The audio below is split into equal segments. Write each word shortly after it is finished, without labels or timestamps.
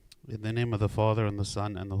In the name of the Father, and the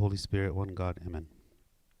Son, and the Holy Spirit, one God. Amen.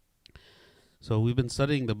 So we've been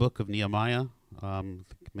studying the book of Nehemiah.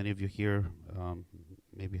 Many of you here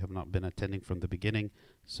maybe have not been attending from the beginning.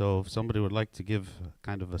 So if somebody would like to give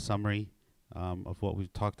kind of a summary of what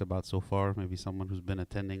we've talked about so far, maybe someone who's been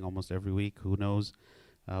attending almost every week, who knows,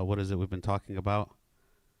 what is it we've been talking about?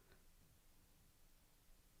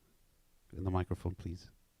 In the microphone, please.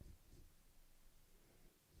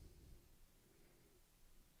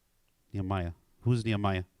 Nehemiah. Who's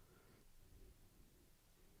Nehemiah?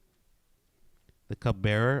 The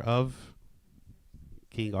cupbearer of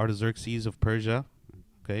King Artaxerxes of Persia.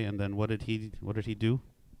 Okay, and then what did he do?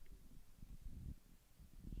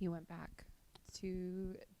 He went back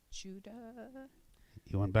to Judah.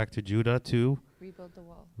 He went back to Judah to Rebuild the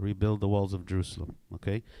wall. rebuild the walls of Jerusalem.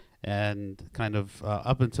 Okay, and kind of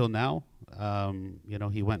up until now,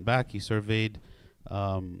 he went back. He surveyed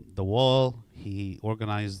the wall. He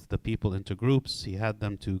organized the people into groups. He had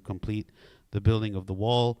them to complete the building of the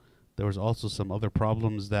wall. There was also some other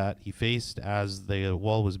problems that he faced as the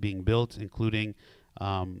wall was being built, including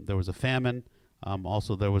there was a famine.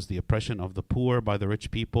 Also, there was the oppression of the poor by the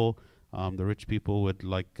rich people. The rich people would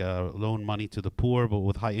loan money to the poor, but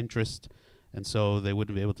with high interest, and so they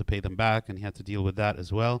wouldn't be able to pay them back, and he had to deal with that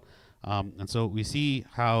as well. And so we see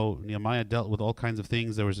how Nehemiah dealt with all kinds of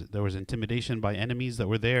things. There was intimidation by enemies that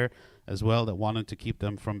were there as well that wanted to keep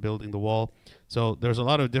them from building the wall. So there's a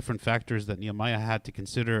lot of different factors that Nehemiah had to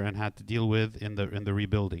consider and had to deal with in the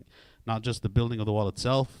rebuilding. Not just the building of the wall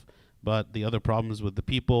itself, but the other problems with the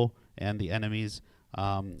people and the enemies.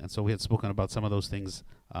 And so we had spoken about some of those things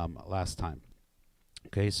last time.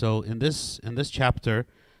 Okay, so in this chapter,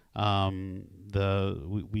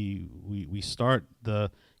 we start the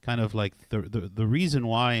kind of like the reason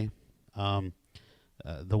why the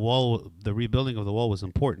rebuilding of the wall was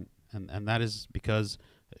important, and that is because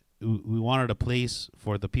we wanted a place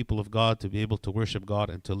for the people of God to be able to worship God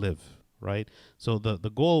and to live, right? So the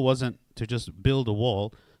goal wasn't to just build a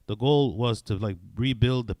wall. The goal was to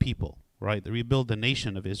rebuild the people, right? To rebuild the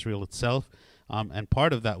nation of Israel itself, and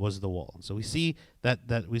part of that was the wall. So we see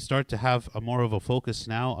that we start to have a more of a focus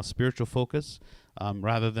now, a spiritual focus,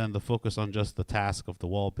 rather than the focus on just the task of the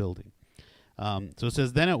wall building. So it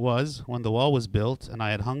says, "Then it was, when the wall was built, and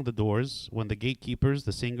I had hung the doors, when the gatekeepers,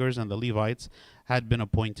 the singers, and the Levites had been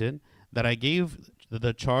appointed, that I gave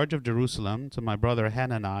the charge of Jerusalem to my brother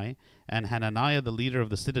Hanani, and Hananiah the leader of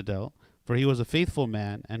the citadel, for he was a faithful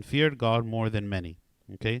man, and feared God more than many."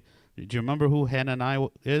 Okay? Do you remember who Hanani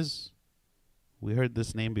is? We heard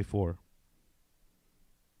this name before.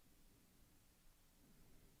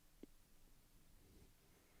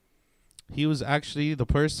 He was actually the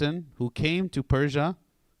person who came to Persia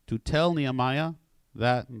to tell Nehemiah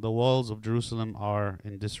that the walls of Jerusalem are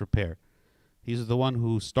in disrepair. He's the one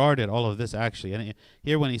who started all of this, actually. And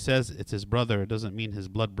here when he says it's his brother, it doesn't mean his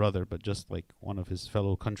blood brother, but just like one of his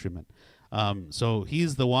fellow countrymen. So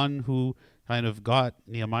he's the one who kind of got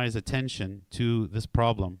Nehemiah's attention to this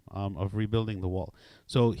problem of rebuilding the wall.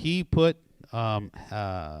 So he put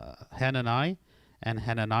Hanani and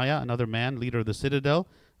Hananiah, another man, leader of the citadel,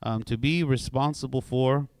 to be responsible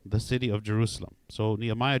for the city of Jerusalem. So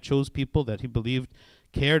Nehemiah chose people that he believed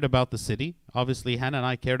cared about the city. Obviously,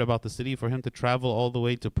 Hananiah cared about the city for him to travel all the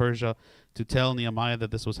way to Persia to tell Nehemiah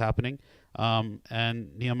that this was happening.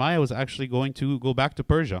 And Nehemiah was actually going to go back to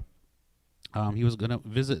Persia. He was going to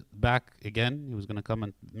visit back again. He was going to come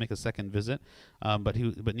and make a second visit. But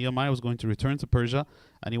Nehemiah was going to return to Persia,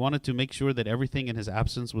 and he wanted to make sure that everything in his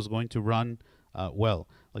absence was going to run well.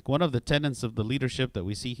 Like one of the tenets of the leadership that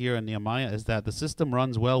we see here in Nehemiah is that the system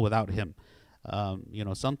runs well without him.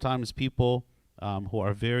 Sometimes people who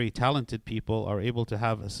are very talented people are able to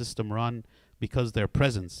have a system run because their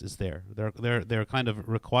presence is there. They're kind of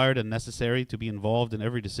required and necessary to be involved in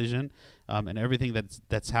every decision and everything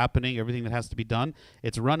that's happening, everything that has to be done.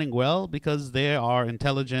 It's running well because they are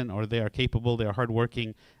intelligent or they are capable, they are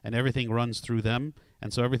hardworking, and everything runs through them,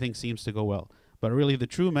 and so everything seems to go well. But really the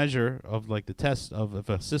true measure of the test of if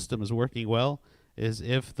a system is working well is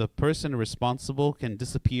if the person responsible can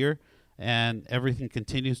disappear and everything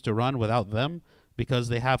continues to run without them, because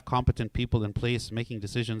they have competent people in place making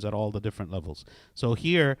decisions at all the different levels. So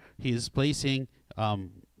here he is placing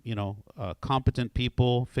competent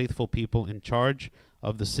people, faithful people in charge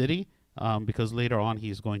of the city, because later on he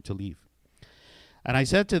is going to leave. "And I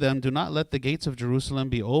said to them, do not let the gates of Jerusalem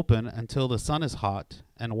be open until the sun is hot,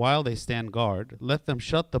 and while they stand guard, let them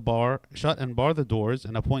shut and bar the doors,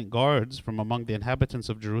 and appoint guards from among the inhabitants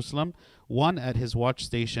of Jerusalem, one at his watch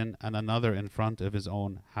station and another in front of his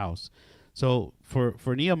own house." So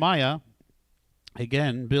for Nehemiah,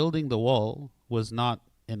 again, building the wall was not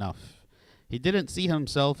enough. He didn't see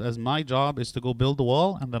himself as my job is to go build the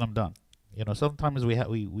wall and then I'm done. Sometimes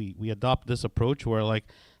we adopt this approach where like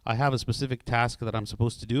I have a specific task that I'm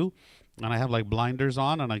supposed to do, and I have like blinders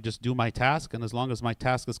on and I just do my task, and as long as my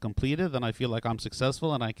task is completed, then I feel like I'm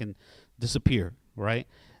successful and I can disappear, right?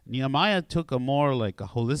 Nehemiah took a more like a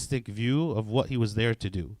holistic view of what he was there to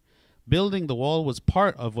do. Building the wall was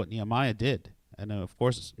part of what Nehemiah did. And of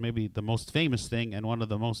course, maybe the most famous thing and one of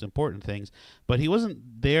the most important things. But he wasn't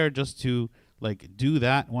there just to like do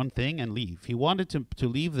that one thing and leave. He wanted to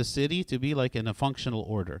leave the city to be like in a functional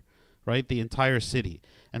order, right? The entire city.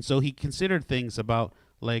 And so he considered things about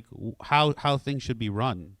like how things should be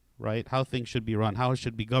run, right? How things should be run, how it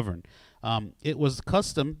should be governed. It was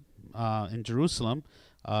custom in Jerusalem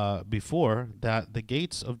before that the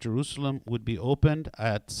gates of Jerusalem would be opened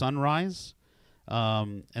at sunrise,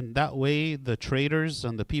 and that way the traders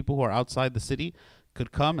and the people who are outside the city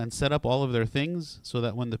could come and set up all of their things so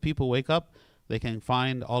that when the people wake up, they can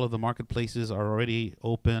find all of the marketplaces are already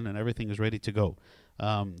open and everything is ready to go.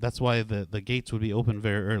 That's why the gates would be open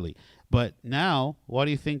very early. But now, why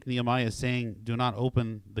do you think Nehemiah is saying, do not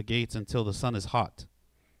open the gates until the sun is hot?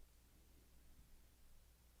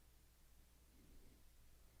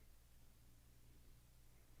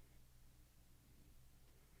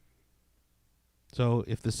 So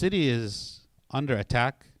if the city is under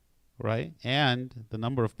attack, right, and the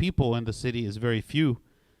number of people in the city is very few,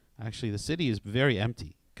 actually the city is very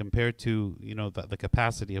empty compared to the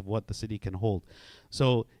capacity of what the city can hold.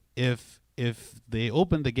 So if they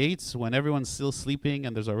open the gates when everyone's still sleeping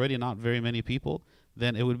and there's already not very many people,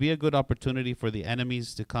 then it would be a good opportunity for the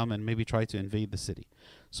enemies to come and maybe try to invade the city.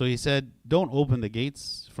 So he said, don't open the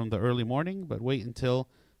gates from the early morning, but wait until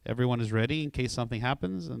everyone is ready in case something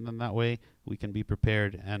happens, and then that way we can be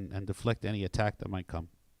prepared and deflect any attack that might come.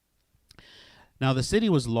 Now the city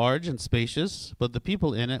was large and spacious, but the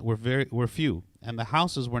people in it were few, and the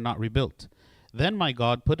houses were not rebuilt. Then my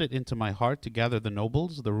God put it into my heart to gather the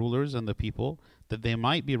nobles, the rulers, and the people, that they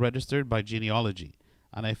might be registered by genealogy.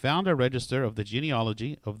 And I found a register of the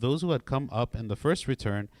genealogy of those who had come up in the first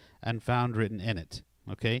return, and found written in it.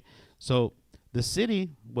 Okay, so the city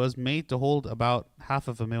was made to hold about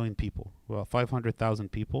 500,000 people, well, 500,000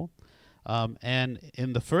 people. And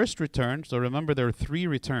in the first return, so remember there are 3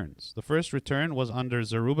 returns. The first return was under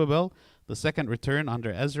Zerubbabel, the second return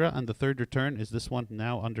under Ezra, and the third return is this one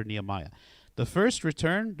now under Nehemiah. The first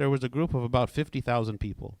return, there was a group of about 50,000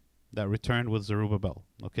 people that returned with Zerubbabel,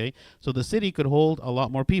 okay? So the city could hold a lot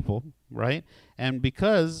more people, right? And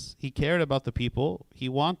because he cared about the people, he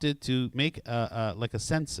wanted to make like a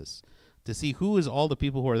census to see who is all the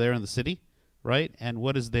people who are there in the city, right? And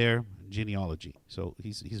what is their genealogy. So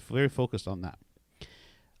he's very focused on that.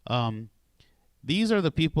 These are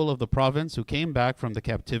the people of the province who came back from the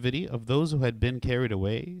captivity of those who had been carried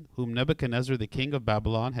away, whom Nebuchadnezzar the king of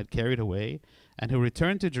Babylon had carried away, and who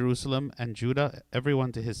returned to Jerusalem and Judah,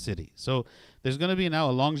 everyone to his city. So there's going to be now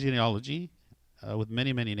a long genealogy with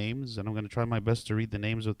many, many names, and I'm going to try my best to read the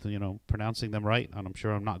names with, pronouncing them right, and I'm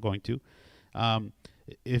sure I'm not going to.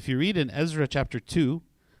 If you read in Ezra chapter 2,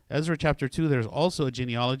 there's also a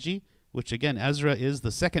genealogy, which again, Ezra is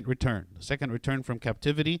the second return from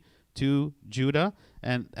captivity to Judah.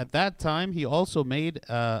 And at that time, he also made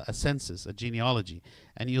a census, a genealogy.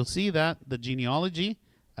 And you'll see that the genealogy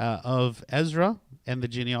of Ezra and the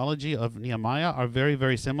genealogy of Nehemiah are very,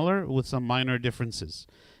 very similar with some minor differences.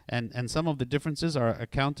 And some of the differences are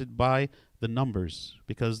accounted by the numbers,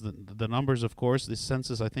 because the numbers, of course, this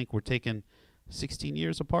census, I think, were taken 16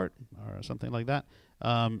 years apart or something like that.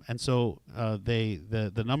 And so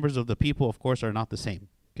the numbers of the people, of course, are not the same.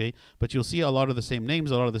 Okay, but you'll see a lot of the same names,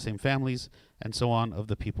 a lot of the same families, and so on of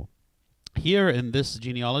the people. Here in this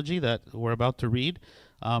genealogy that we're about to read,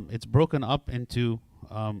 it's broken up into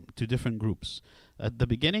 2 different groups. At the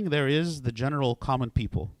beginning, there is the general common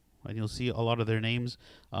people, and you'll see a lot of their names.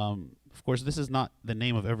 Of course, this is not the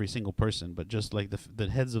name of every single person, but just like the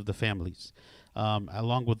heads of the families,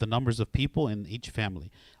 along with the numbers of people in each family.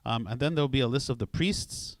 And then there'll be a list of the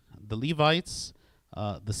priests, the Levites,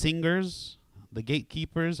 the singers, the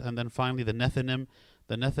gatekeepers, and then finally the Nethinim.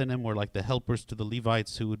 The Nethinim were like the helpers to the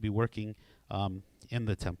Levites who would be working in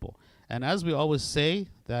the temple. And as we always say,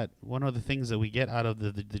 that one of the things that we get out of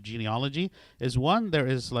the genealogy is, one, there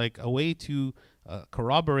is like a way to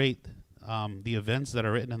corroborate the events that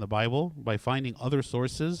are written in the Bible by finding other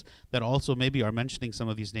sources that also maybe are mentioning some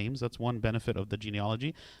of these names. That's one benefit of the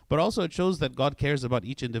genealogy. But also it shows that God cares about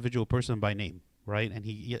each individual person by name, right? And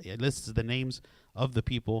he lists the names of the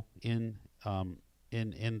people in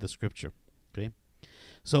the scripture. Okay,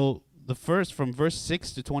 so the first, from verse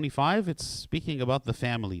 6 to 25, it's speaking about the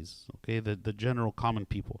families, okay, the general common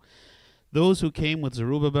people. Those who came with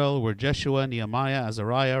Zerubbabel were Jeshua, Nehemiah,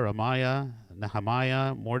 Azariah, Ramiah,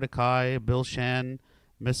 Nehemiah, Mordecai, Bilshan,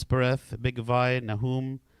 Mispereth, Bigvai,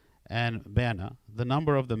 Nahum, and Bana. The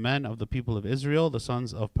number of the men of the people of Israel, the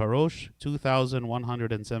sons of Parosh,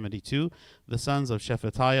 2,172. The sons of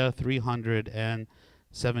Shephatiah,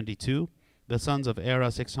 372. The sons of Era,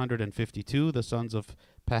 652. The sons of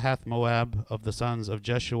Pahath Moab, of the sons of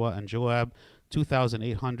Jeshua and Joab,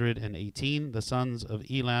 2,818. The sons of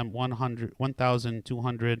Elam,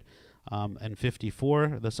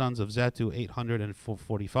 1,254. The sons of Zatu,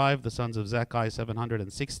 845. The sons of Zakkai,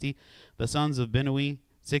 760. The sons of Binui,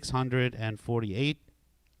 648.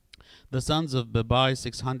 The sons of Bebai,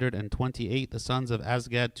 628. The sons of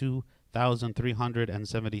Azgad,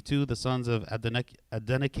 2,372. The sons of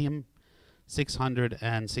Adenikim,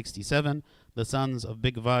 667. The sons of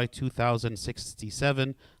Bigvai,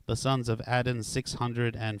 2,067. The sons of Adin,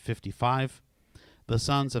 655. The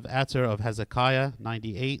sons of Ater of Hezekiah,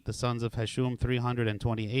 98. The sons of Hashum,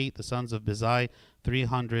 328. The sons of Bezai,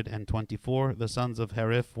 324. The sons of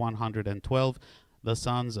Hariph, 112. The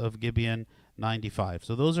sons of Gibeon, 95.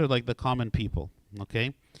 So those are like the common people,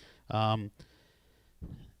 okay? Then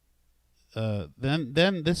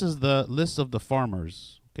this is the list of the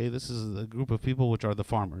farmers. Okay, this is a group of people which are the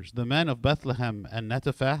farmers. The men of Bethlehem and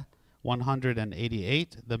Netophath,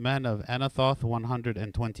 188. The men of Anathoth,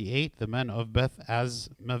 128. The men of Beth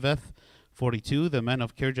Azmaveth, 42. The men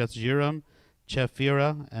of Kirjath Jearim,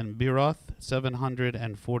 Chephirah, and Beeroth,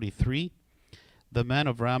 743. The men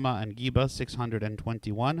of Ramah and Geba,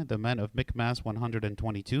 621. The men of Michmas,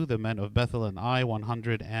 122. The men of Bethel and Ai,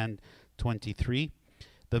 123.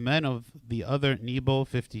 The men of the other Nebo,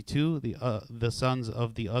 52. The sons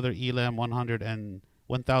of the other Elam,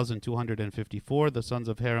 1,254. The sons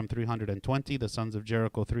of Haram, 320. The sons of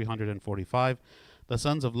Jericho, 345. The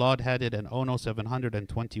sons of Lod, Hadid, and Ono,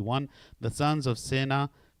 721. The sons of Sena,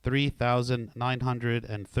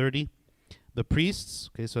 3,930. The priests,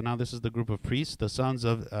 okay, so now this is the group of priests. The sons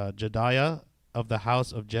of Jediah of the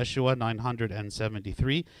house of Jeshua,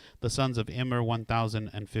 973. The sons of Immer,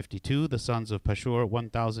 1,052. The sons of Pashur,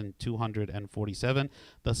 1,247.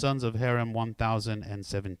 The sons of Haram,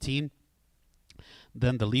 1,017.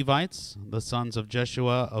 Then the Levites, the sons of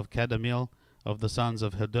Jeshua of Kadmiel, of the sons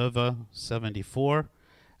of Hedova, 74.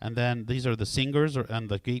 And then these are the singers and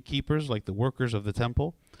the gatekeepers, like the workers of the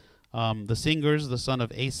temple. The singers, the son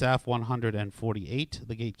of Asaph, 148.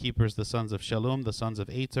 The gatekeepers, the sons of Shalom, the sons of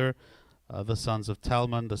Ater, the sons of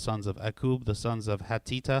Talmon, the sons of Akub, the sons of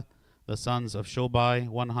Hatita, the sons of Shobai,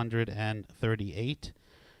 138.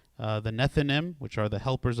 The Nethinim, which are the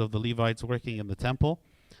helpers of the Levites working in the temple.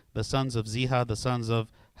 The sons of Ziha, the sons of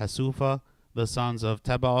Hasufa, the sons of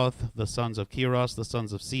Tabaoth, the sons of Kiros, the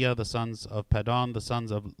sons of Sia, the sons of Padon, the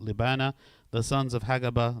sons of Libana, the sons of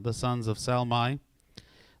Hagabah, the sons of Salmai,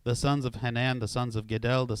 the sons of Hanan, the sons of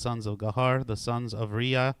Gedel, the sons of Gahar, the sons of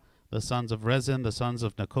Riah, the sons of Rezin, the sons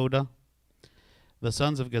of Nakoda, the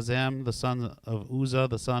sons of Gazam, the son of Uzzah,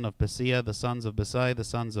 the son of Pesia, the sons of Besai, the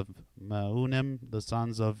sons of Maunim, the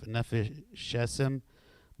sons of Nephishesim,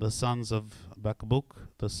 the sons of Bakbuk,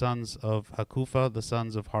 the sons of Hakufa, the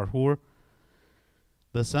sons of Harhur,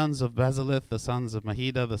 the sons of Bazalith, the sons of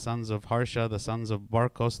Mahida, the sons of Harsha, the sons of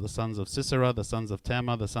Barkos, the sons of Sisera, the sons of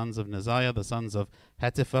Tema, the sons of Neziah, the sons of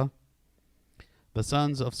Hatipha, the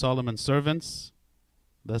sons of Solomon's servants,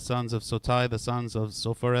 the sons of Sotai, the sons of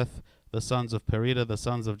Sophereth, the sons of Perida, the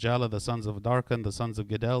sons of Jala, the sons of Darkan, the sons of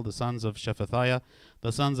Gedel, the sons of Shephathiah,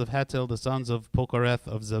 the sons of Hatil, the sons of Pokereth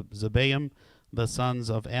of Zebaim, the sons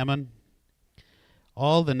of Ammon.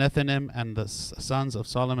 All the Nethinim and the sons of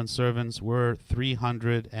Solomon's servants were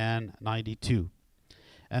 392.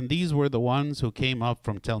 And these were the ones who came up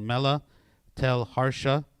from Tel Melah, Tel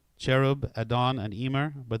Harsha, Cherub, Adon, and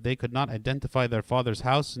Emer, but they could not identify their father's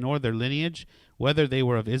house nor their lineage, whether they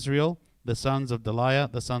were of Israel, the sons of Deliah,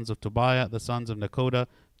 the sons of Tobiah, the sons of Nakoda,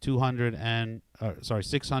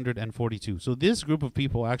 642. So this group of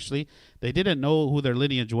people, actually, they didn't know who their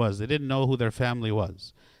lineage was. They didn't know who their family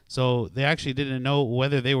was. So they actually didn't know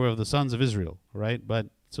whether they were of the sons of Israel, right? But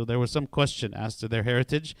so there was some question as to their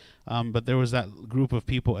heritage, but there was that group of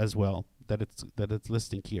people as well that it's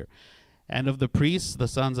listing here. And of the priests, the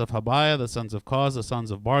sons of Habiah, the sons of Koz, the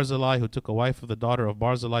sons of Barzillai, who took a wife of the daughter of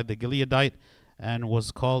Barzillai the Gileadite, and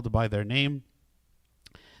was called by their name.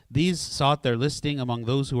 These sought their listing among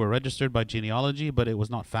those who were registered by genealogy, but it was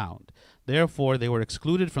not found. Therefore they were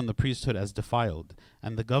excluded from the priesthood as defiled.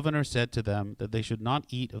 And the governor said to them that they should not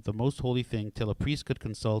eat of the most holy thing till a priest could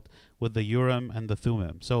consult with the Urim and the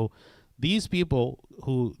Thummim. So these people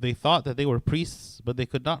who they thought that they were priests, but they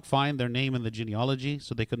could not find their name in the genealogy,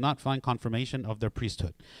 so they could not find confirmation of their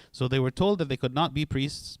priesthood. So they were told that they could not be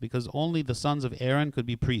priests because only the sons of Aaron could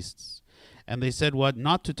be priests. And they said what?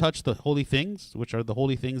 Not to touch the holy things, which are the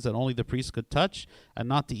holy things that only the priests could touch, and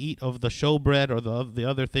not to eat of the showbread or the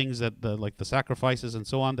other things that like the sacrifices and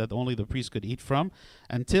so on that only the priest could eat from,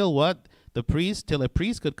 until what? Till a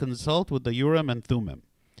priest could consult with the Urim and Thummim.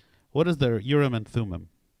 What is the Urim and Thummim?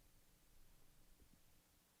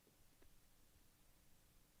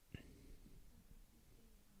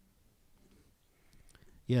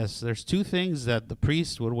 Yes, there's two things that the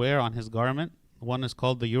priest would wear on his garment. One is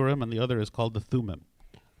called the Urim and the other is called the Thummim.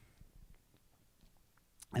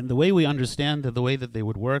 And the way we understand that the way that they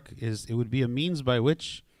would work is it would be a means by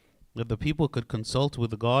which that the people could consult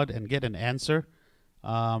with God and get an answer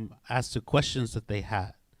as to questions that they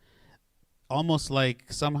had. Almost like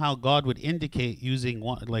somehow God would indicate using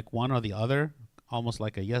one or the other, almost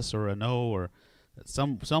like a yes or a no, or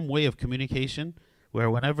some way of communication, where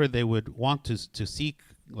whenever they would want to seek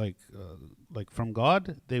like from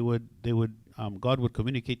God, God would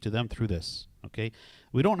communicate to them through this. Okay,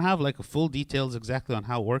 we don't have like full details exactly on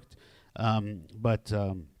how it worked, but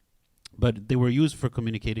they were used for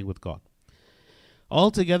communicating with God.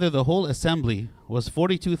 Altogether, the whole assembly was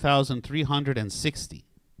 42,360.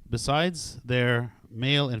 Besides their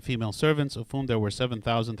male and female servants, of whom there were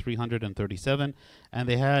 7,337, and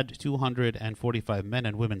they had 245 men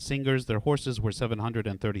and women singers. Their horses were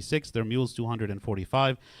 736, their mules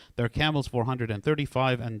 245, their camels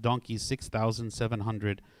 435, and donkeys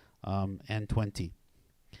 6,720.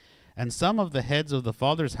 And some of the heads of the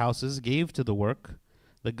fathers' houses gave to the work.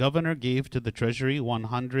 The governor gave to the treasury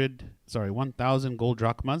 1,000 gold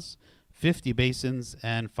drachmas, 50 basins,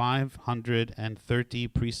 and 530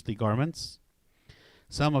 priestly garments.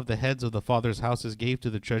 Some of the heads of the fathers' houses gave to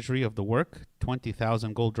the treasury of the work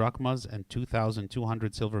 20,000 gold drachmas and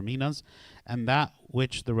 2,200 silver minas, and that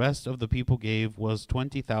which the rest of the people gave was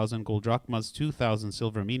 20,000 gold drachmas, 2,000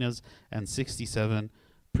 silver minas, and 67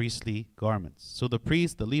 priestly garments. So the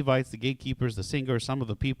priests, the Levites, the gatekeepers, the singers, some of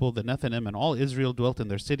the people, the Nethinim, and all Israel dwelt in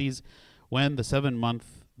their cities. When the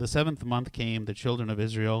seventh month came, the children of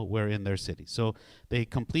Israel were in their cities. So they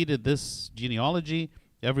completed this genealogy.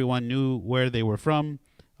 Everyone knew where they were from,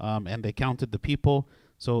 and they counted the people.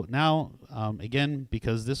 So now, again,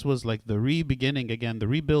 because this was like the the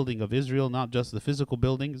rebuilding of Israel, not just the physical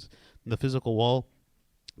buildings, the physical wall,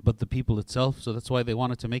 but the people itself. So that's why they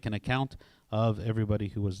wanted to make an account of everybody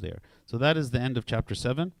who was there. So that is the end of chapter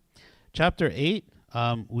 7. Chapter 8,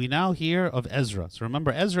 we now hear of Ezra. So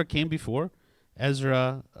remember, Ezra came before.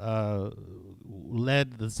 Ezra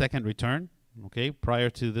led the second return, okay, prior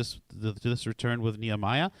to this return with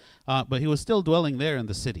Nehemiah, but he was still dwelling there in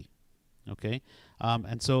the city, okay,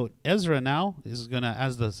 and so Ezra now is gonna,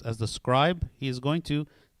 as the scribe, he is going to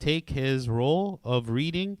take his role of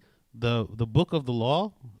reading the book of the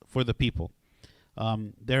law for the people.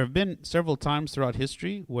 There have been several times throughout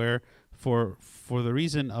history where, for the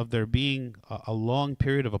reason of there being a long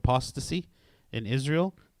period of apostasy in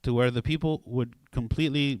Israel, to where the people would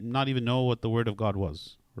completely not even know what the word of God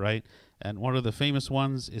was, right? And one of the famous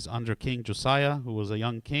ones is under King Josiah, who was a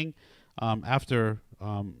young king. After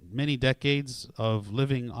many decades of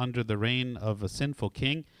living under the reign of a sinful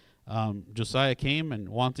king, Josiah came, and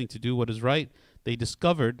wanting to do what is right, they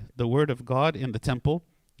discovered the word of God in the temple,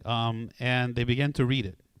 and they began to read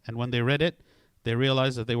it. And when they read it, they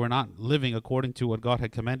realized that they were not living according to what God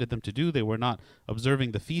had commanded them to do. They were not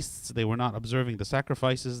observing the feasts. They were not observing the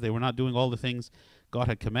sacrifices. They were not doing all the things God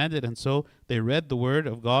had commanded. And so they read the word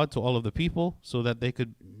of God to all of the people so that they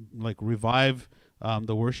could revive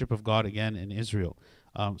the worship of God again in Israel.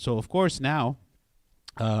 So of course now,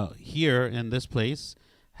 here in this place,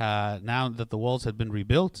 now that the walls had been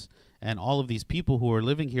rebuilt, and all of these people who are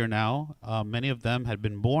living here now, many of them had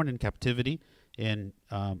been born in captivity in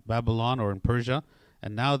Babylon or in Persia,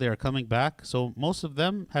 and now they are coming back. So most of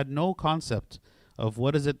them had no concept of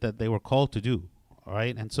what is it that they were called to do, all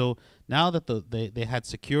right? And so now that they had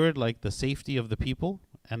secured the safety of the people,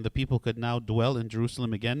 and the people could now dwell in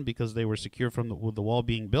Jerusalem again because they were secure with the wall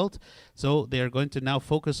being built, so they are going to now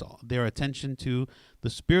focus their attention to the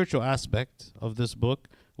spiritual aspect of this book,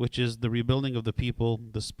 which is the rebuilding of the people,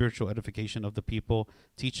 the spiritual edification of the people,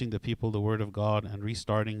 teaching the people the word of God, and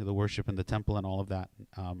restarting the worship in the temple and all of that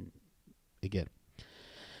again.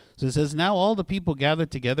 So it says, now all the people gathered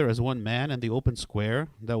together as one man in the open square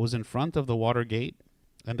that was in front of the water gate,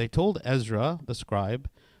 and they told Ezra, the scribe,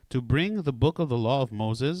 to bring the book of the law of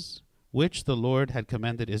Moses, which the Lord had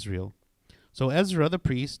commanded Israel. So Ezra the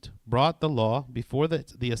priest brought the law before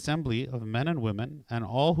the assembly of men and women and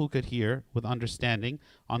all who could hear with understanding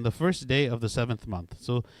on the first day of the 7th month.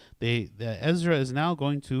 So Ezra is now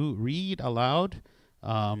going to read aloud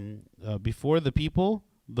before the people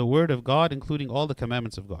the word of God, including all the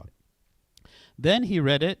commandments of God. Then he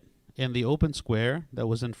read it in the open square that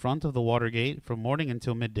was in front of the water gate from morning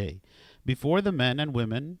until midday, before the men and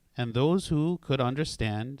women and those who could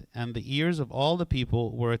understand, and the ears of all the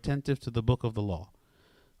people were attentive to the book of the law.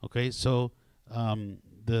 Okay, so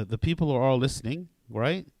the people are all listening,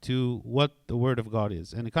 right, to what the word of God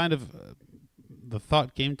is. And it kind of, the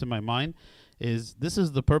thought came to my mind is this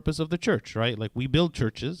is the purpose of the church, right? Like we build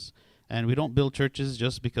churches, and we don't build churches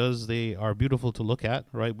just because they are beautiful to look at,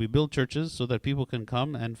 right? We build churches so that people can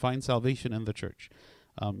come and find salvation in the church.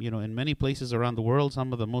 In many places around the world,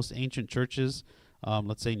 some of the most ancient churches,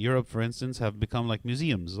 let's say in Europe, for instance, have become like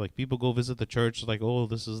museums. Like people go visit the church, like, oh,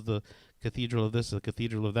 this is the cathedral of this, the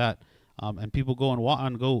cathedral of that. And people go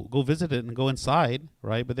and go visit it and go inside,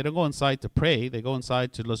 right? But they don't go inside to pray. They go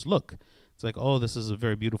inside to just look. It's like, oh, this is a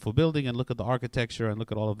very beautiful building, and look at the architecture and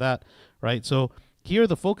look at all of that, right? So here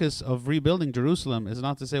the focus of rebuilding Jerusalem is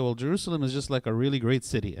not to say, well, Jerusalem is just like a really great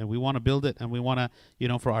city, and we want to build it, and we want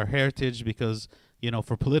to, for our heritage, because,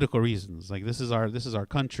 for political reasons. Like this is our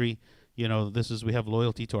country, we have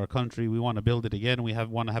loyalty to our country. We want to build it again. We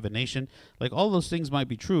want to have a nation. Like all those things might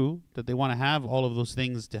be true, that they want to have all of those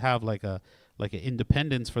things to have like an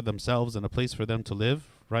independence for themselves and a place for them to live,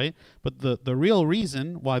 right? But the real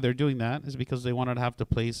reason why they're doing that is because they wanted to have the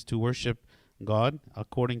place to worship God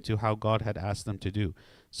according to how God had asked them to do.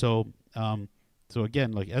 So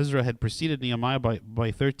again, like Ezra had preceded Nehemiah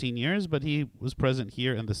by 13 years, but he was present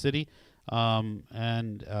here in the city,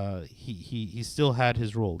 and he still had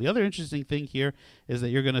his role. The other interesting thing here is that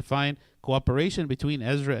you're going to find cooperation between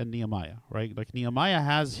Ezra and Nehemiah, right? Like Nehemiah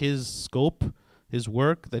has his scope, his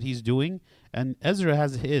work that he's doing, and Ezra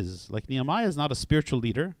has his. Like Nehemiah is not a spiritual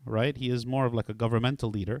leader, right? He is more of like a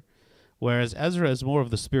governmental leader, whereas Ezra is more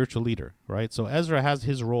of the spiritual leader, right? So Ezra has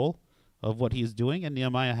his role of what he is doing, and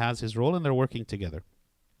Nehemiah has his role, and they're working together.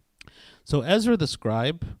 So Ezra the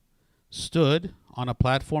scribe stood on a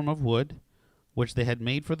platform of wood, which they had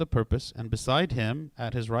made for the purpose, and beside him,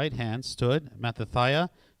 at his right hand, stood Matthias,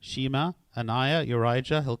 Shema, Ananiah,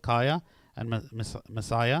 Urijah, Hilkiah, and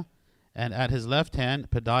Messiah, and at his left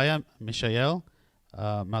hand, Pedaiah, Mishael,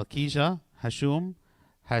 Malchijah, Hashum,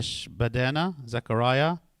 Hashbadana,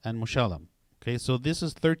 Zechariah, and Meshullam. Okay, so this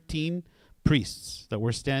is 13 priests that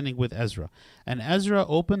were standing with Ezra. And Ezra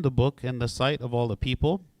opened the book in the sight of all the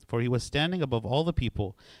people, for he was standing above all the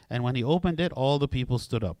people. And when he opened it, all the people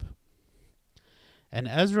stood up. And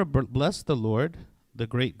Ezra blessed the Lord, the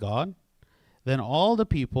great God. Then all the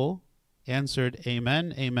people answered,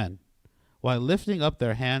 Amen, Amen, while lifting up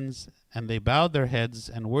their hands, and they bowed their heads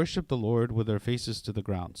and worshipped the Lord with their faces to the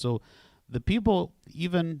ground. So the people,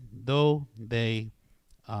 even though they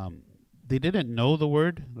didn't know the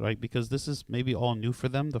word, right, because this is maybe all new for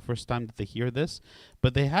them, the first time that they hear this,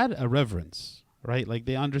 but they had a reverence, right? Like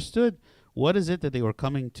they understood what is it that they were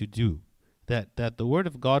coming to do, that the word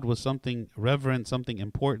of God was something reverent, something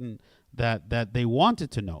important that they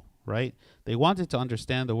wanted to know, right? They wanted to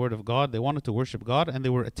understand the word of God. They wanted to worship God, and they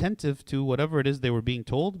were attentive to whatever it is they were being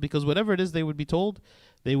told, because whatever it is they would be told,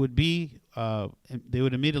 they would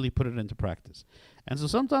immediately put it into practice. And so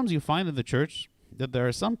sometimes you find in the church that there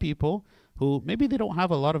are some people who maybe they don't have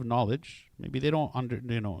a lot of knowledge. Maybe they don't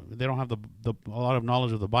they don't have a lot of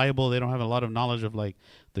knowledge of the Bible. They don't have a lot of knowledge of like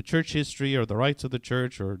the church history or the rites of the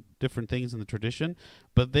church or different things in the tradition,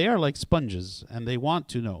 but they are like sponges and they want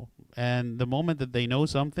to know. And the moment that they know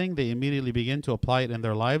something, they immediately begin to apply it in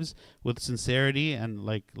their lives with sincerity and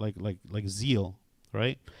like zeal,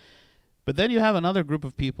 right? But then you have another group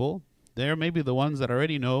of people. They're maybe the ones that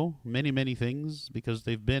already know many things because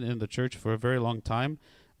they've been in the church for a very long time,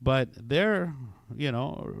 but their,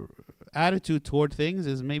 attitude toward things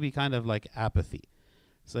is maybe kind of like apathy.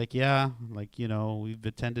 It's like, yeah, like, we've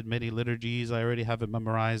attended many liturgies. I already have it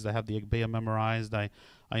memorized. I have the Agpeya memorized.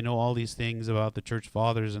 I know all these things about the church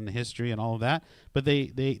fathers and the history and all of that, but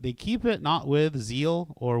they keep it not with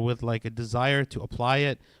zeal or with like a desire to apply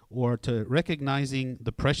it or to recognizing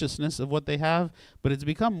the preciousness of what they have, but it's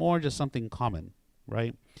become more just something common,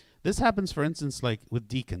 right? This happens, for instance, like with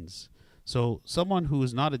deacons. So someone who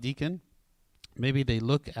is not a deacon, maybe they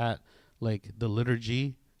look at like the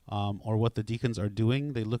liturgy or what the deacons are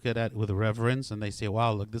doing. They look at it with reverence and they say,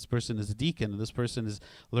 wow, look, this person is a deacon and this person is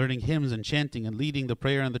learning hymns and chanting and leading the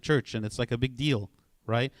prayer in the church, and it's like a big deal,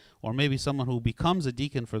 right? Or maybe someone who becomes a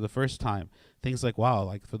deacon for the first time. Things like, wow,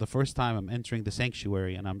 like for the first time I'm entering the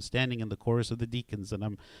sanctuary and I'm standing in the chorus of the deacons and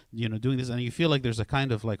I'm, doing this, and you feel like there's a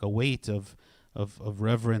kind of like a weight of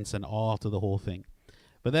reverence and awe to the whole thing.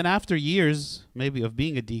 But then after years, maybe of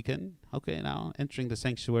being a deacon, okay, now entering the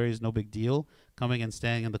sanctuary is no big deal. Coming and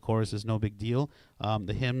standing in the chorus is no big deal.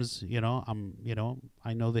 The hymns,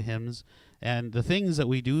 I know the hymns. And the things that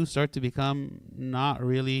we do start to become not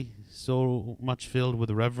really so much filled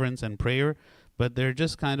with reverence and prayer, but they're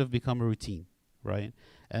just kind of become a routine, right?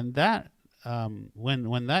 And that,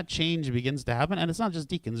 when that change begins to happen, and it's not just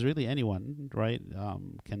deacons, really anyone, right,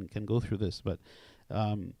 can go through this, but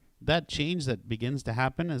that change that begins to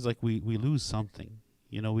happen is like we lose something.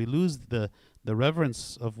 We lose the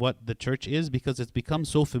reverence of what the church is because it's become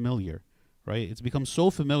so familiar, right? It's become so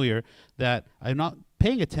familiar that I'm not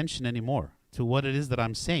paying attention anymore to what it is that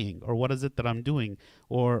I'm saying or what is it that I'm doing,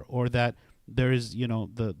 or that there is,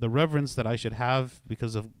 the reverence that I should have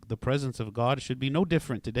because of the presence of God should be no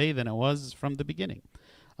different today than it was from the beginning.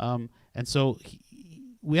 And so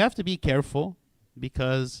we have to be careful,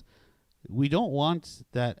 because we don't want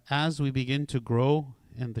that as we begin to grow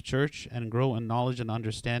in the church and grow in knowledge and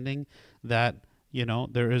understanding, that,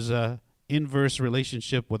 there is a inverse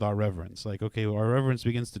relationship with our reverence. Like, okay, our reverence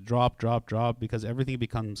begins to drop because everything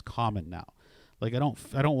becomes common now. Like I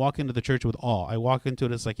don't walk into the church with awe. I walk into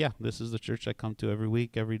it, it's like, yeah, this is the church I come to every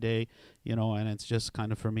week, every day, and it's just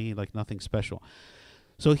kind of for me like nothing special.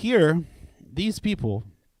 So here, these people,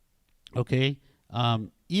 okay,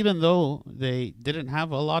 even though they didn't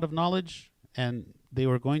have a lot of knowledge and they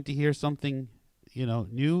were going to hear something,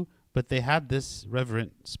 new, but they had this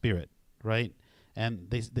reverent spirit, right? And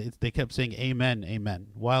they kept saying amen, amen,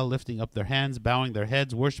 while lifting up their hands, bowing their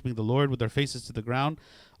heads, worshiping the Lord with their faces to the ground.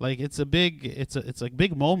 Like it's a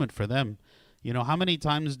big moment for them. How many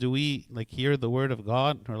times do we like hear the word of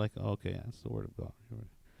God and we're like, oh, okay, that's the word of God.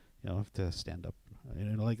 I have to stand up,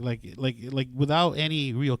 like without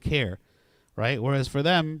any real care. Right? Whereas for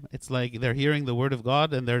them, it's like they're hearing the word of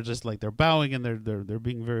God and they're just like they're bowing and they're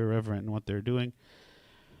being very reverent in what they're doing.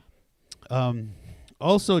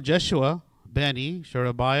 Also, Jeshua, Bani,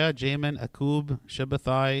 Sherebiah, Jamin, Akub,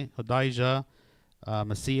 Shabbathai, Hodijah,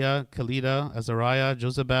 Messiah, Kalida, Azariah,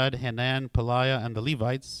 Jozabad, Hanan, Peliah, and the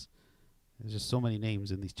Levites. There's just so many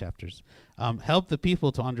names in these chapters. Helped the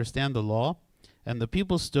people to understand the law, and the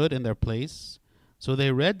people stood in their place. So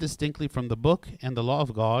they read distinctly from the book and the law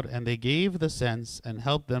of God, and they gave the sense and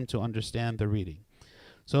helped them to understand the reading.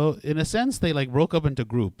 So in a sense, they like broke up into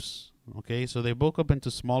groups. Okay, so they broke up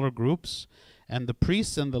into smaller groups, and the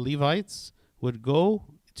priests and the Levites would go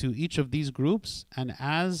to each of these groups, and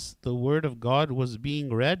as the word of God was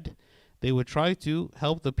being read, they would try to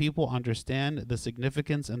help the people understand the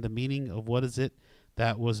significance and the meaning of what is it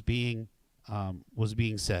that was being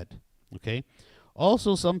said. Okay.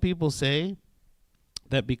 Also, some people say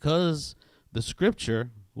that because the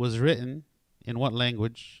scripture was written in what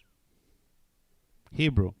language?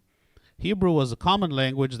 Hebrew. Hebrew was a common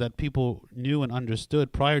language that people knew and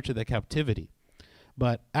understood prior to the captivity.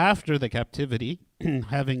 But after the captivity,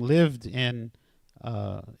 having lived in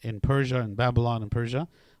Persia and Babylon and Persia,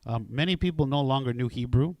 many people no longer knew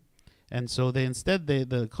Hebrew. And so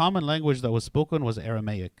the common language that was spoken was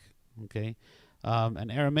Aramaic. Okay.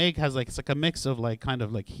 And Aramaic has it's like a mix of kind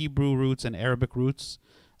of Hebrew roots and Arabic roots.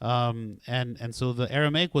 And so the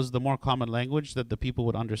Aramaic was the more common language that the people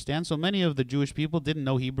would understand. So many of the Jewish people didn't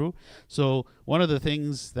know Hebrew. So one of the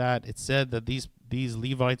things that it said that these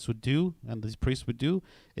Levites would do and these priests would do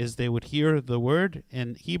is they would hear the word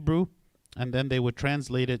in Hebrew and then they would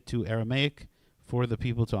translate it to Aramaic for the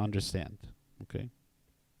people to understand. Okay.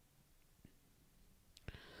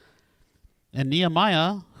 And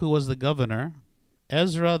Nehemiah, who was the governor,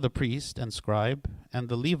 Ezra the priest and scribe, and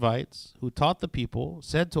the Levites who taught the people,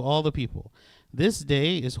 said to all the people, "This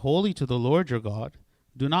day is holy to the Lord your God.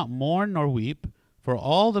 Do not mourn nor weep," for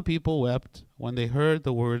all the people wept when they heard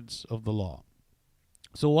the words of the law.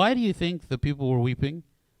 So why do you think the people were weeping?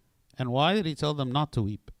 And why did he tell them not to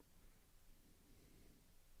weep?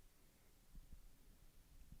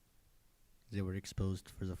 They were exposed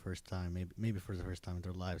for the first time, maybe for the first time in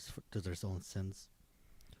their lives, to their own sins.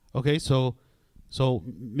 Okay, so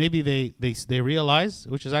maybe they realize,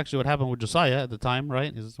 which is actually what happened with Josiah at the time,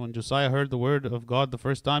 right? Is when Josiah heard the word of God the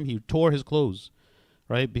first time, he tore his clothes,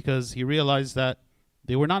 right? Because he realized that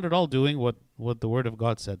they were not at all doing what the word of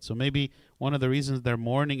God said. So maybe one of the reasons they're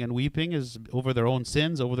mourning and weeping is over their own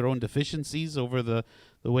sins, over their own deficiencies, over the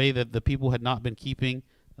way that the people had not been keeping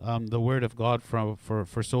the word of God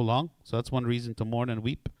for so long. So that's one reason to mourn and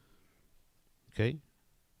weep. Okay.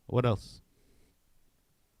 What else?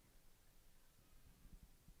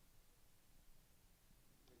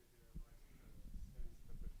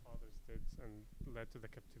 to the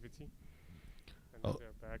captivity, and Oh. then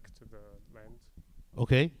they're back to the land.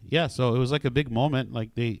 Okay, yeah. So it was like a big moment.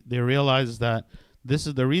 Like they realized that this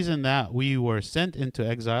is the reason that we were sent into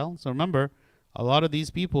exile. So remember, a lot of these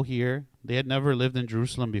people here, they had never lived in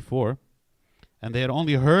Jerusalem before, and they had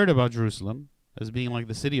only heard about Jerusalem as being like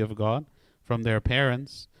the city of God from their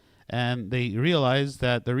parents. And they realized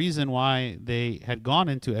that the reason why they had gone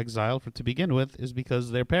into exile to begin with is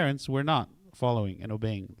because their parents were not following and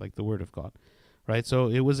obeying like the word of God, right? So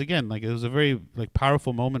it was, again, like it was a very like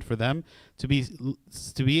powerful moment for them to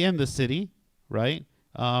be in the city, right?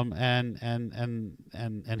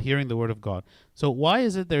 And hearing the word of God. So why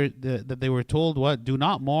is it that they were told what? Do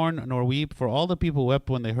not mourn nor weep, for all the people wept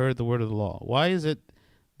when they heard the word of the law. Why is it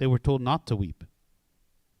they were told not to weep?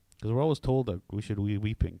 Because we're always told that we should be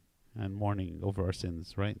weeping and mourning over our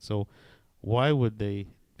sins, right? So why would they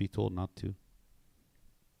be told not to?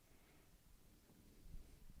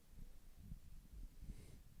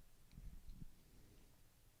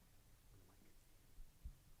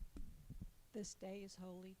 This day is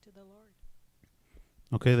holy to the Lord.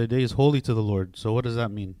 Okay, the day is holy to the Lord. So what does that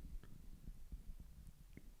mean?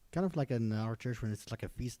 Kind of like in our church when it's like a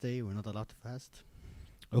feast day, we're not allowed to fast.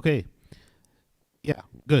 Okay. Yeah,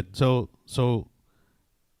 good. So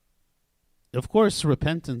of course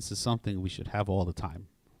repentance is something we should have all the time,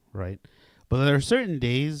 right? But there are certain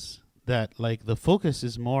days that like the focus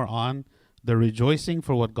is more on the rejoicing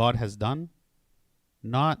for what God has done,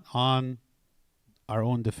 not on our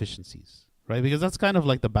own deficiencies, right? Because that's kind of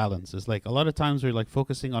like the balance. It's like a lot of times we're like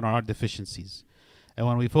focusing on our deficiencies. And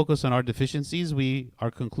when we focus on our deficiencies,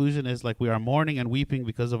 our conclusion is like we are mourning and weeping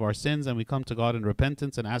because of our sins, and we come to God in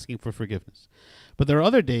repentance and asking for forgiveness. But there are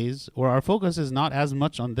other days where our focus is not as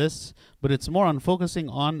much on this, but it's more on focusing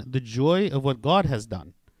on the joy of what God has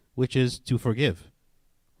done, which is to forgive,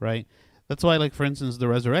 right? That's why, like, for instance, the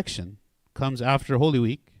resurrection comes after Holy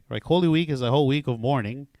Week. Right? Holy Week is a whole week of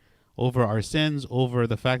mourning over our sins, over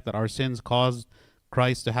the fact that our sins caused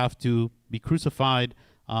Christ to have to be crucified,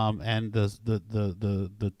 and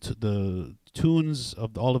the tunes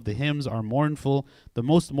of all of the hymns are mournful, the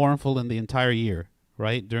most mournful in the entire year,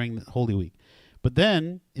 right, during the Holy Week. But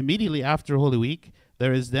then, immediately after Holy Week,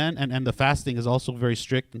 there is then, and the fasting is also very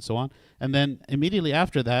strict and so on. And then immediately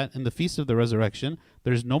after that, in the Feast of the Resurrection,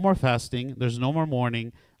 there's no more fasting, there's no more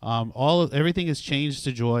mourning. Everything is changed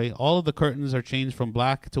to joy. All of the curtains are changed from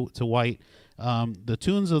black to white. The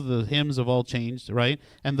tunes of the hymns have all changed, right?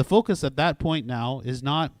 And the focus at that point now is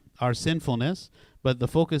not our sinfulness, but the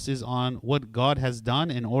focus is on what God has done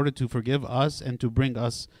in order to forgive us and to bring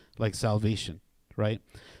us like salvation, right?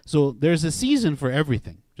 So there's a season for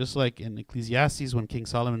everything. Just like in Ecclesiastes when King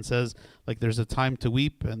Solomon says, like, there's a time to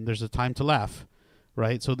weep and there's a time to laugh,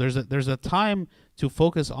 right? So there's a time to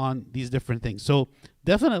focus on these different things. So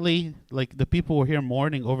definitely, like, the people were here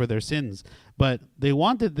mourning over their sins, but they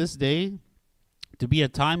wanted this day to be a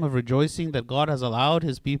time of rejoicing that God has allowed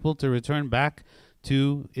his people to return back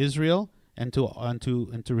to Israel and to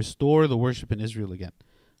restore the worship in Israel again,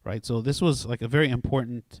 right? So this was like a very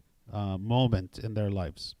important moment in their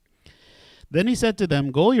lives. Then he said to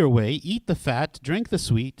them, "Go your way, eat the fat, drink the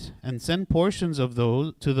sweet, and send portions of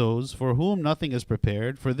those to those for whom nothing is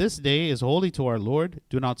prepared. For this day is holy to our Lord.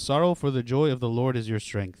 Do not sorrow, for the joy of the Lord is your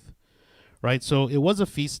strength." Right? So it was a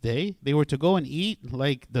feast day. They were to go and eat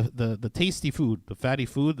like the tasty food, the fatty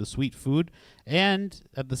food, the sweet food, and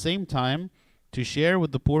at the same time to share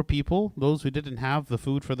with the poor people, those who didn't have the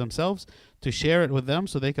food for themselves, to share it with them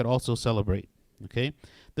so they could also celebrate. Okay?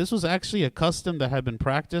 This was actually a custom that had been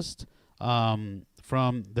practiced from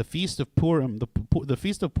the Feast of Purim. The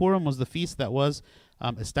Feast of Purim was the feast that was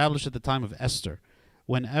established at the time of Esther.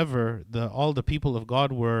 Whenever all the people of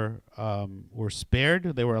God were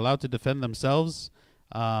spared, they were allowed to defend themselves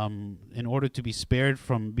in order to be spared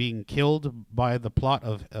from being killed by the plot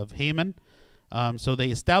of Haman. So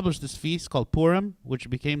they established this feast called Purim,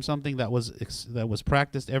 which became something that was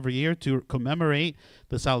practiced every year to commemorate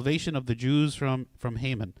the salvation of the Jews from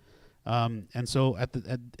Haman. And so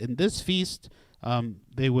in this feast,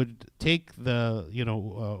 they would take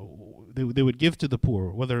they would give to the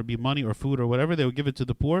poor, whether it be money or food or whatever. They would give it to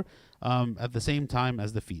the poor at the same time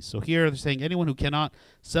as the feast. So here they're saying anyone who cannot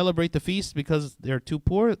celebrate the feast because they're too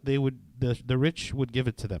poor, the rich would give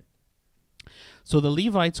it to them. So the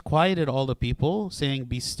Levites quieted all the people, saying,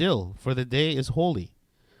 "Be still, for the day is holy.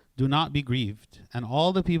 Do not be grieved." And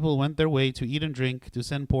all the people went their way to eat and drink, to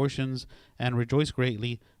send portions, and rejoice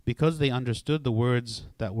greatly, because they understood the words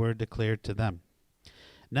that were declared to them.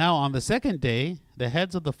 Now on the second day, the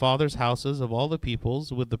heads of the fathers' houses of all the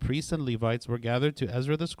peoples, with the priests and Levites, were gathered to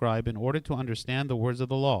Ezra the scribe in order to understand the words of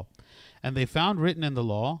the law. And they found written in the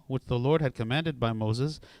law, which the Lord had commanded by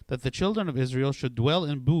Moses, that the children of Israel should dwell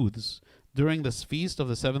in booths during this feast of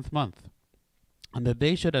the 7th month, and that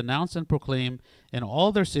they should announce and proclaim in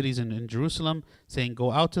all their cities and in Jerusalem, saying,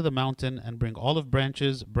 Go out to the mountain and bring olive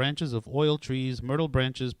branches, branches of oil trees, myrtle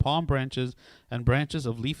branches, palm branches, and branches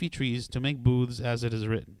of leafy trees to make booths, as it is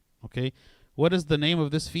written. Okay, what is the name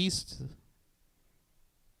of this feast?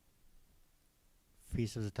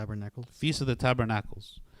 Feast of the Tabernacles. Feast of the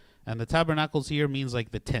Tabernacles. And the tabernacles here means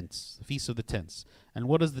like the tents, the Feast of the Tents. And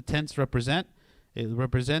what does the tents represent? It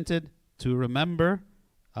represented to remember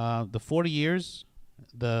the 40 years,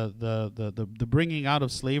 the bringing out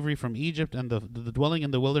of slavery from Egypt, and the dwelling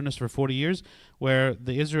in the wilderness for 40 years, where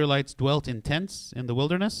the Israelites dwelt in tents in the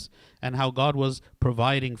wilderness, and how God was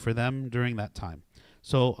providing for them during that time.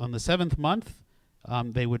 So on the 7th month,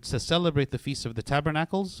 they would celebrate the Feast of the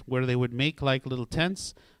Tabernacles, where they would make like little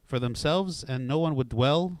tents for themselves, and no one would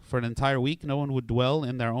dwell for an entire week. No one would dwell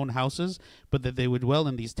in their own houses, but that they would dwell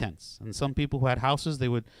in these tents. And some people who had houses, they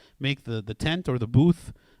would make the tent or the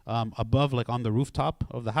booth above, like on the rooftop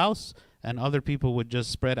of the house, and other people would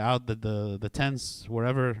just spread out the tents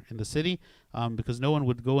wherever in the city, because no one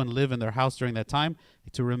would go and live in their house during that time,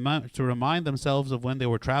 to remind themselves of when they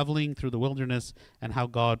were traveling through the wilderness and how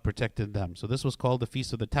God protected them. So this was called the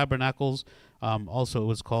Feast of the Tabernacles. Also, it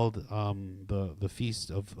was called the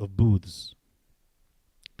Feast of Booths.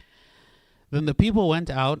 Then the people went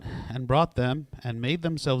out and brought them and made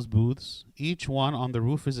themselves booths, each one on the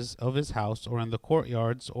roof of his house, or in the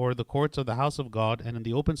courtyards, or the courts of the house of God, and in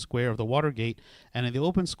the open square of the water gate, and in the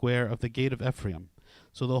open square of the gate of Ephraim.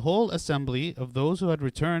 So the whole assembly of those who had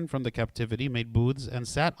returned from the captivity made booths and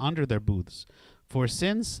sat under their booths. For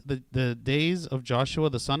since the days of Joshua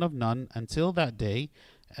the son of Nun until that day,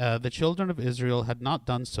 the children of Israel had not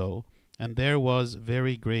done so, and there was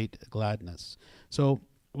very great gladness. So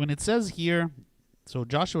when it says here, so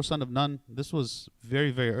Joshua son of Nun, this was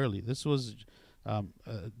very, very early. This was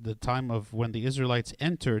the time of when the Israelites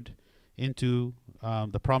entered into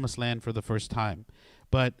the promised land for the first time.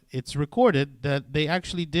 But it's recorded that they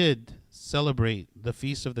actually did celebrate the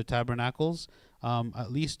Feast of the Tabernacles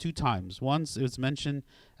at least 2 times. Once it was mentioned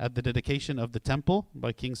at the dedication of the temple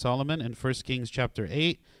by King Solomon in 1 Kings chapter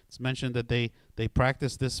 8. It's mentioned that they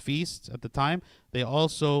practiced this feast at the time. They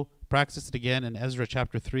also practiced it again in Ezra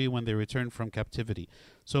chapter 3 when they returned from captivity.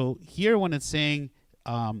 So here when it's saying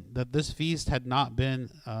that this feast had not been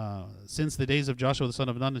since the days of Joshua the son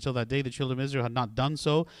of Nun until that day, the children of Israel had not done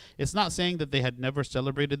so. It's not saying that they had never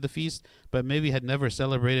celebrated the feast, but maybe had never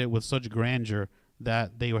celebrated it with such grandeur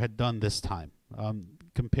that they had done this time,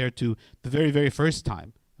 compared to the very, very first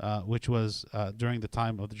time, which was during the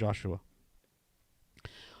time of Joshua.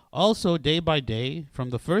 Also, day by day, from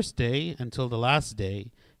the first day until the last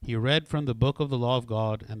day, he read from the book of the law of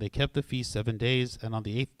God, and they kept the feast 7 days, and on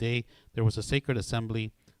the 8th day there was a sacred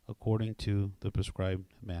assembly according to the prescribed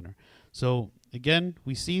manner. So again,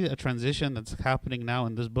 we see a transition that's happening now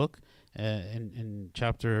in this book, in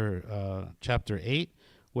chapter 8,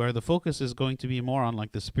 where the focus is going to be more on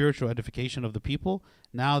like the spiritual edification of the people.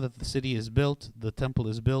 Now that the city is built, the temple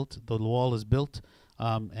is built, the wall is built,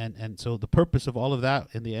 and so the purpose of all of that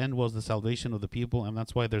in the end was the salvation of the people, and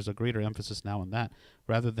that's why there's a greater emphasis now on that,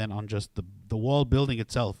 rather than on just the wall building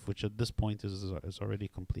itself, which at this point is already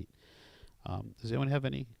complete. Does anyone have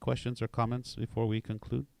any questions or comments before we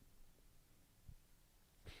conclude?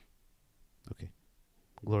 Okay.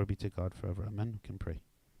 Glory be to God forever. Amen. We can pray.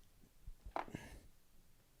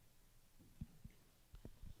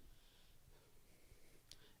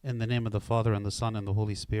 In the name of the Father, and the Son, and the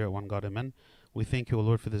Holy Spirit, one God, amen. We thank you, O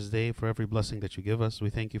Lord, for this day, for every blessing that you give us. We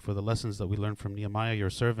thank you for the lessons that we learned from Nehemiah, your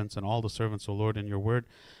servants, and all the servants, O Lord, in your word.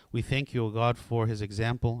 We thank you, O God, for his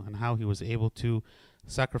example and how he was able to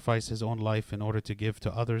sacrifice his own life in order to give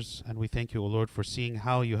to others. And we thank you, O Lord, for seeing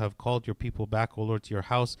how you have called your people back, O Lord, to your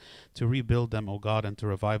house, to rebuild them, O God, and to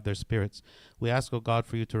revive their spirits. We ask, O God,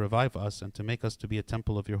 for you to revive us and to make us to be a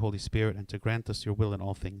temple of your Holy Spirit, and to grant us your will in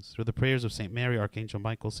all things. Through the prayers of St. Mary, Archangel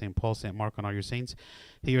Michael, St. Paul, St. Mark, and all your saints,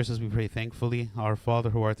 hear us as we pray thankfully. Our Father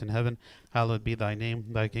who art in heaven, hallowed be thy name.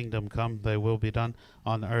 Thy kingdom come, thy will be done,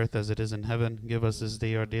 on earth as it is in heaven. Give us this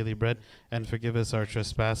day our daily bread, and forgive us our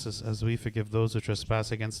trespasses, as we forgive those who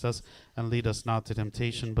trespass against us. And lead us not to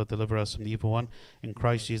temptation, but deliver us from the evil one. In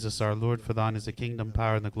Christ Jesus our Lord, for thine is the kingdom,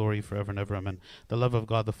 power, and the glory forever and ever. Amen. The love of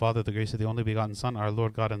God the Father, the grace of the only begotten Son, our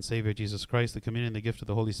Lord God and Savior Jesus Christ, the communion and the gift of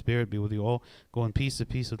the Holy Spirit be with you all. Go in peace. The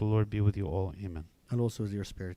peace of the Lord be with you all. Amen. And also with your spirit.